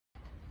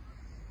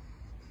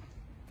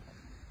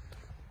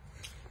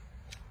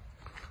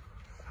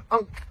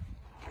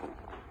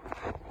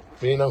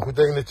Me and Uncle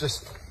Dean have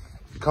just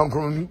come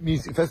from a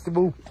music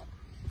festival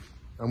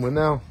and we're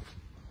now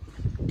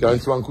going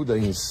to Uncle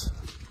Dean's.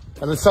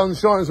 And the sun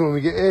shines when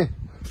we get here,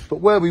 but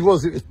where we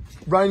was, it was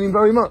raining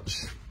very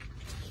much.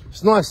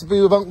 It's nice to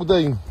be with Uncle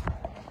Dean.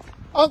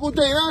 Uncle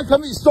Dean, how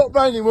come it stopped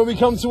raining when we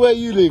come to where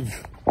you live?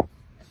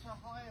 It's a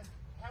higher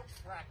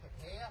health bracket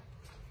here.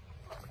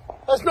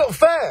 That's not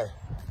fair.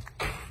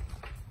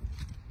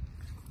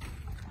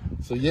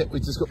 So yeah, we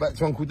just got back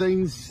to Uncle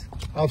Dean's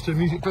after the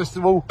music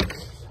festival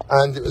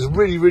and it was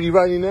really, really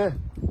raining there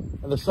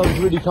and the sun's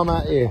really come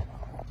out here.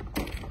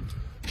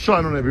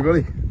 Shine on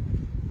everybody.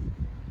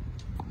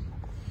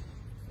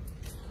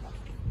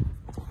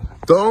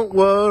 Don't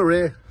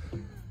worry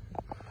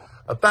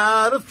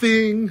about a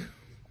thing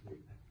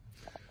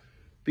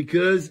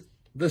because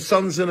the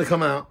sun's gonna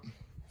come out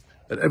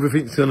and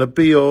everything's gonna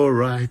be all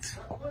right.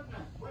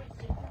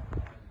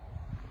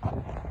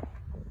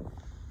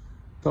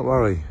 Don't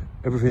worry,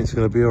 everything's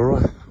gonna be all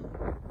right.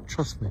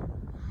 Trust me,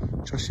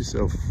 trust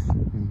yourself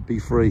and be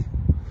free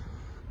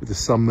with the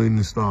sun, moon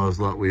and stars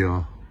like we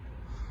are,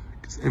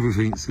 because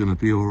everything's gonna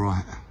be all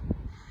right.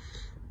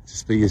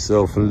 Just be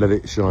yourself and let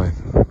it shine.